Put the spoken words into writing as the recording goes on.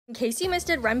In case you missed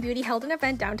it, r.e.m Beauty held an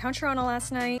event downtown Toronto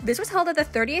last night. This was held at the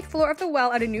 38th floor of The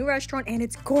Well at a new restaurant, and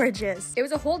it's gorgeous. It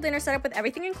was a whole dinner setup with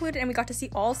everything included, and we got to see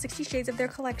all 60 shades of their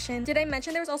collection. Did I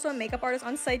mention there was also a makeup artist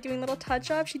on site doing little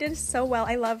touch-ups? She did so well.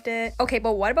 I loved it. Okay,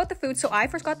 but what about the food? So I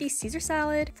first got the Caesar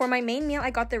salad. For my main meal,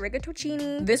 I got the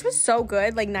rigatoni. This was so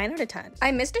good, like 9 out of 10.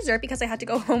 I missed dessert because I had to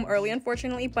go home early,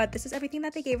 unfortunately, but this is everything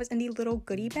that they gave us in the little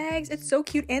goodie bags. It's so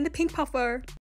cute, and the pink puffer.